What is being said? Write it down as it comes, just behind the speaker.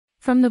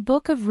From the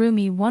book of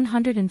Rumi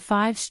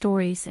 105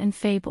 Stories and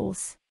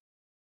Fables.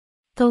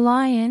 The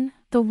Lion,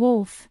 the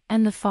Wolf,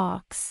 and the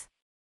Fox.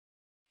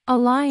 A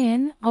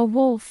lion, a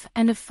wolf,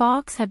 and a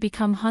fox had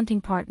become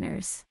hunting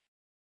partners.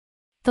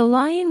 The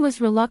lion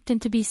was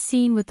reluctant to be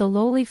seen with the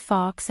lowly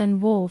fox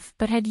and wolf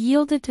but had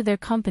yielded to their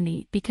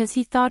company because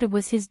he thought it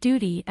was his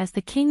duty as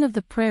the king of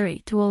the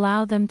prairie to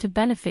allow them to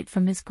benefit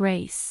from his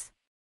grace.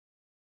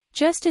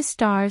 Just as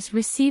stars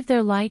receive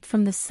their light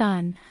from the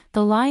sun,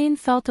 the lion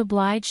felt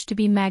obliged to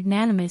be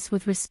magnanimous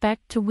with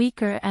respect to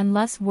weaker and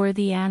less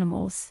worthy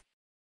animals.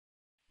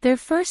 Their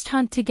first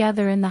hunt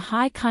together in the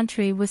high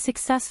country was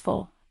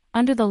successful.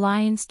 Under the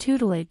lion's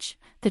tutelage,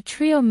 the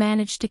trio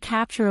managed to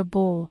capture a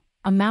bull,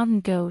 a mountain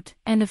goat,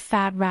 and a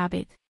fat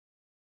rabbit.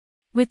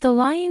 With the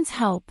lion's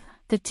help,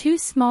 the two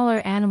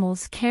smaller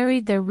animals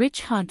carried their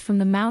rich hunt from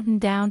the mountain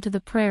down to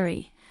the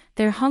prairie,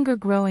 their hunger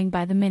growing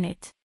by the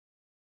minute.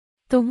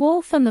 The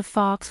wolf and the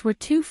fox were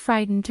too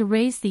frightened to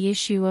raise the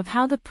issue of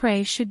how the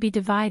prey should be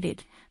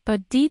divided,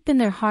 but deep in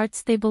their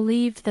hearts they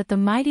believed that the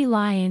mighty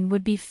lion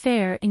would be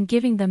fair in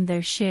giving them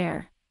their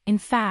share. In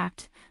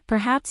fact,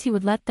 perhaps he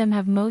would let them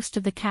have most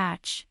of the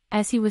catch,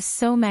 as he was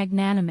so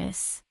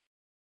magnanimous.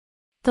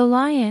 The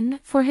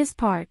lion, for his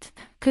part,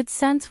 could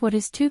sense what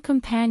his two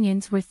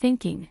companions were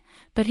thinking,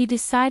 but he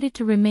decided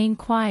to remain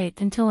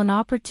quiet until an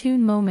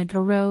opportune moment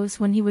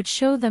arose when he would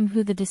show them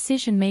who the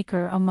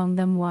decision-maker among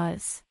them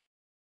was.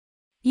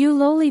 "You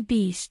lowly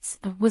beasts,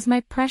 was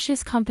my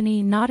precious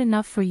company not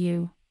enough for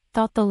you?"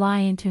 thought the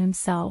lion to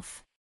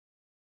himself.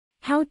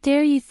 "How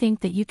dare you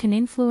think that you can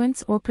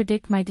influence or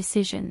predict my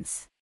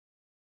decisions?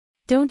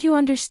 Don't you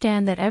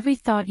understand that every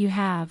thought you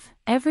have,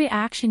 every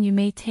action you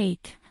may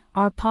take,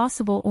 are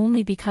possible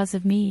only because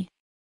of me?"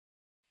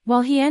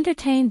 While he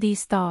entertained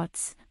these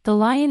thoughts, the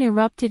lion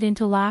erupted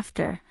into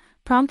laughter,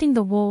 prompting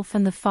the wolf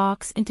and the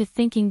fox into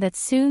thinking that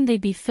soon they'd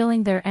be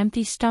filling their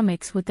empty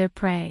stomachs with their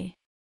prey.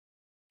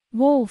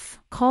 "Wolf,"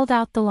 called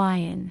out the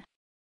lion,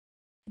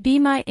 "be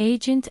my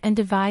agent and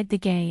divide the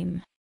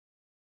game.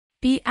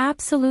 Be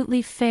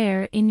absolutely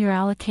fair in your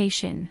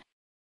allocation.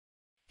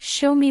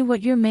 Show me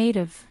what you're made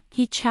of,"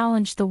 he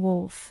challenged the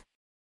wolf.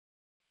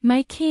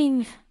 "My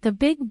king, the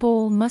big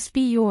bull must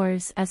be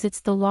yours as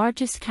it's the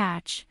largest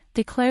catch,"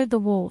 declared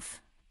the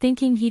wolf,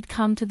 thinking he'd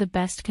come to the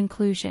best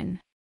conclusion.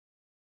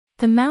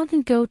 "The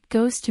mountain goat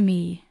goes to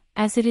me,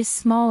 as it is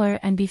smaller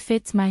and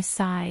befits my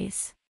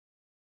size.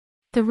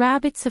 The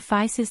rabbit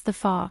suffices the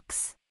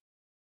fox."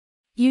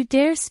 "You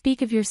dare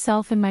speak of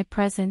yourself in my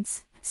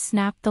presence,"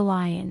 snapped the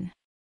lion.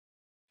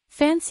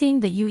 "Fancying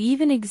that you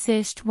even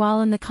exist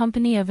while in the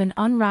company of an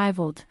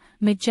unrivaled,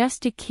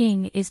 majestic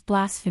king is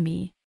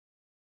blasphemy.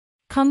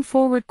 Come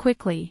forward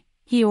quickly,"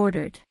 he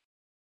ordered.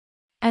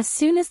 As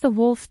soon as the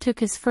wolf took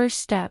his first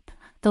step,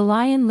 the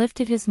lion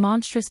lifted his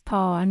monstrous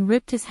paw and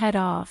ripped his head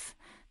off,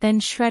 then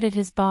shredded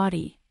his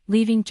body,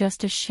 leaving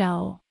just a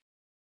shell.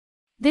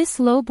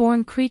 This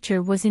low-born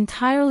creature was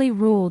entirely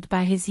ruled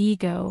by his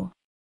ego.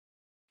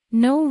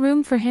 "No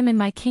room for him in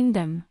my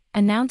kingdom,"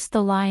 announced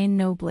the lion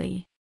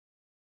nobly.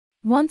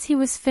 Once he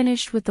was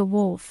finished with the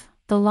wolf,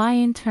 the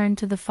lion turned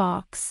to the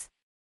fox.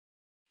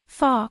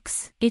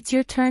 "Fox, it's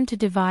your turn to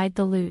divide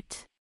the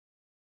loot.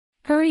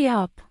 Hurry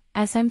up,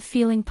 as I'm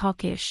feeling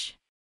puckish."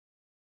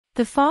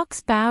 The fox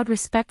bowed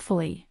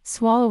respectfully,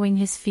 swallowing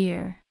his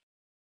fear.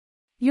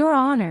 "Your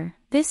Honor,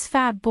 this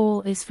fat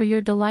bull is for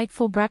your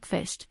delightful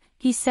breakfast,"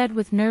 he said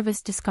with nervous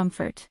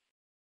discomfort.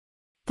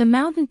 "The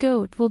mountain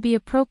goat will be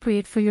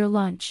appropriate for your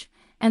lunch,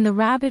 and the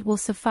rabbit will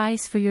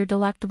suffice for your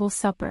delectable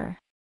supper."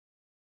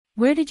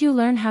 "Where did you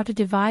learn how to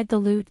divide the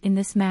loot in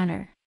this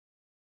manner?"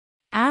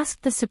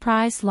 asked the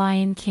surprised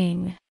Lion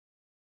King.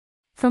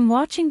 "From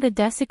watching the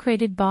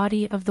desecrated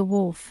body of the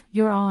wolf,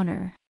 Your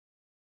Honor."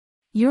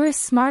 "You're a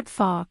smart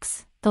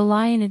fox," the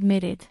lion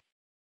admitted.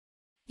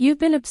 "You've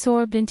been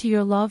absorbed into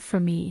your love for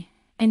me,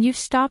 and you've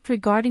stopped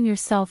regarding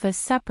yourself as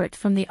separate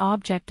from the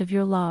object of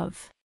your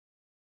love.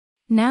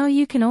 Now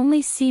you can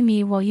only see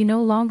me while you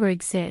no longer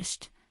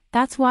exist.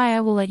 That's why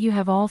I will let you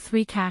have all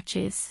three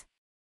catches.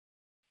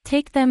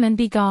 Take them and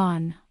be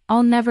gone,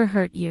 I'll never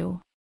hurt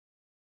you.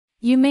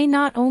 You may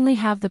not only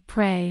have the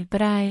prey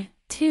but I,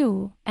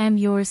 too, am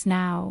yours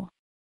now."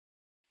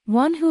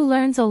 One who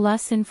learns a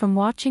lesson from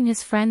watching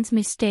his friend's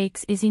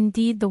mistakes is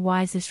indeed the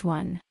wisest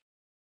one.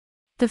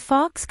 The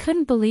fox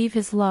couldn't believe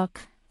his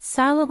luck,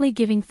 silently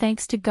giving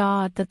thanks to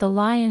God that the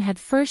lion had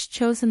first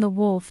chosen the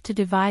wolf to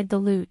divide the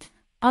loot,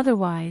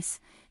 otherwise,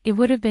 it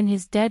would have been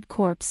his dead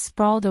corpse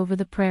sprawled over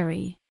the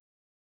prairie.